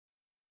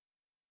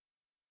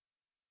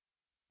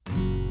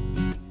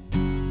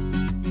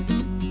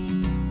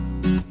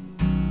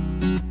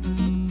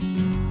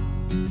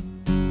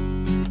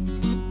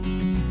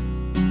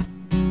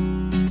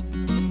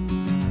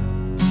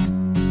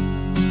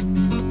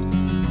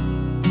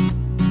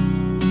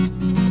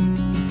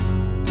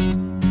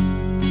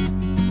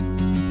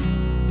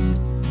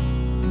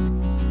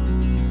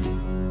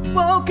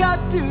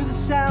to the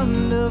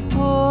sound of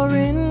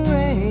pouring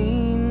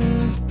rain.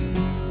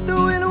 The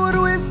wind would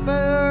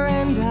whisper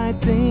and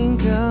I'd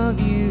think of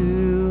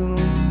you.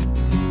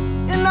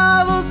 And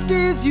all those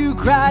tears you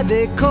cried,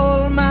 they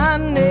called my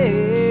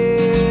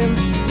name.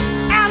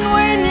 And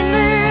when you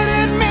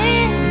needed me,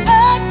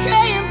 I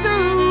came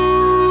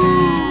through.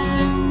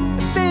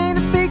 I paint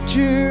a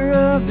picture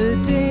of the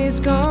days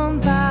gone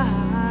by,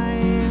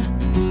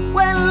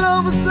 when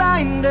love was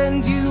blind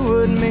and you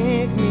would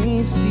make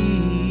me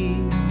see.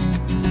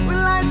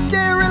 Well, I'd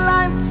stare a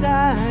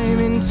lifetime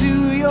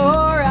into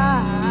your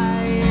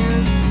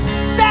eyes.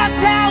 That's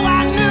how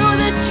I knew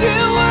that you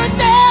were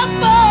there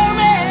for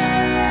me.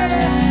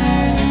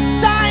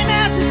 Time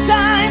after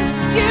time,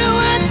 you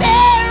were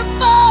there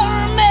for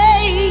me,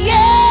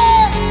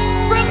 yeah.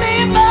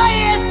 Remember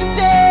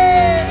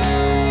yesterday,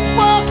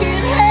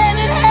 walking hand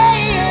in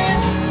hand,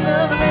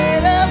 love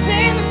laid us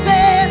in the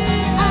sand.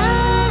 I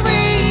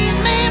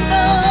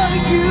remember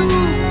you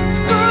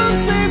through the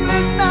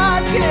sleepless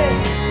nights, yeah,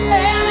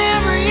 and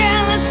every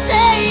endless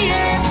day,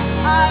 yeah.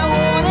 I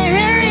wanna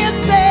hear you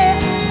say,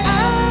 I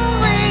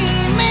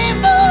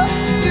remember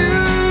you.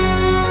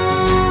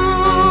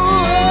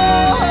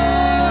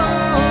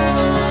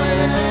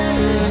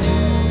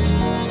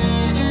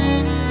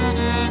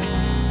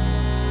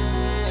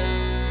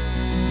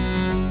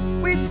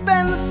 We'd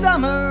spend the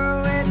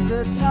summer at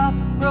the top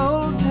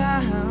roll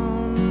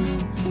town.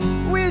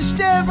 Wished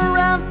ever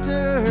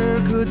after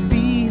could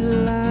be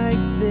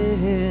like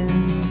this.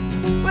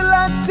 Well,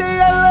 I'd say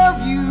I love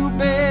you,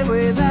 babe,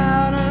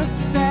 without a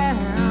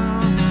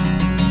sound.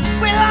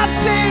 Well, I'd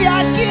say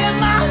I'd give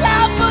my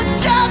life for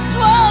just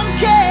one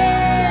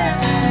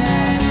kiss.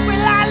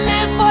 Well, I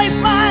live for your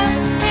smile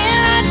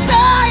and I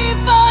die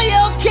for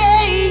your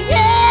kiss.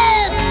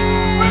 Yes,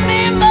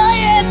 remember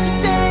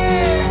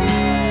yesterday,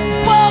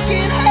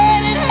 walking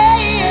hand in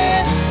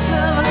hand,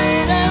 love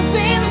laid us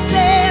in the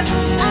sand.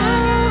 I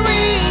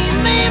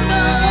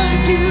remember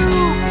you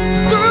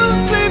through the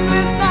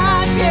sleepless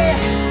nights, yeah,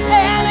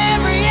 and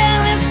every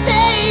endless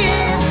day,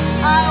 yeah.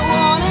 I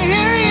wanna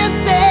hear you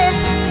say,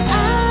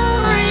 I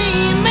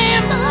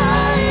remember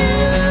you.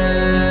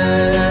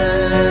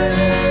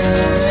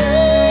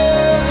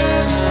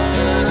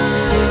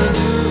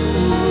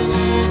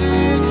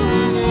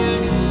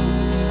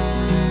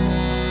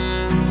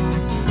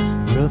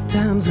 Rough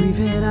times we've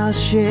had our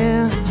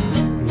share,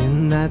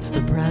 and that's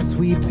the price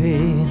we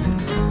paid.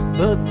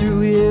 But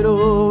through it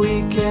all,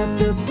 we kept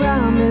the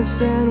promise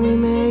that we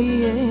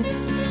made.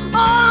 Oh,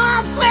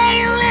 I swear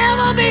you'll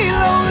never be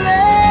lonely.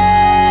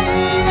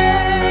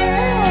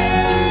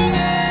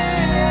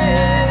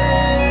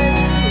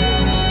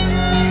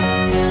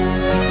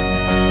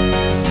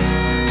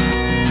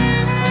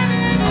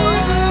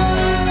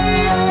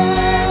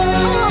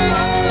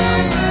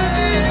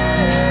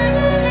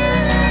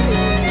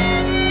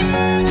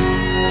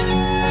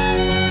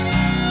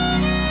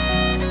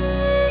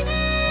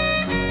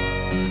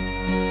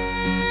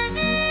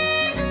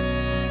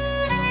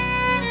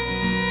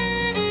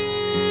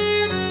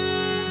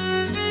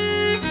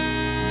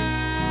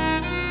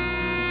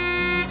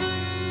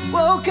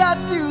 Woke up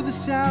to the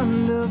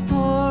sound of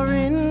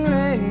pouring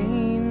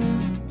rain,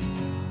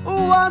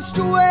 washed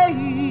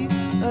away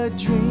a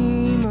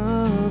dream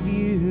of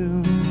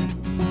you,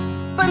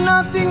 but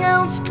nothing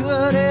else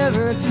could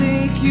ever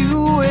take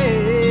you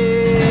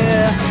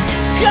away.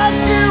 'Cause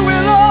you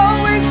will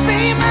always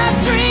be my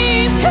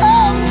dream come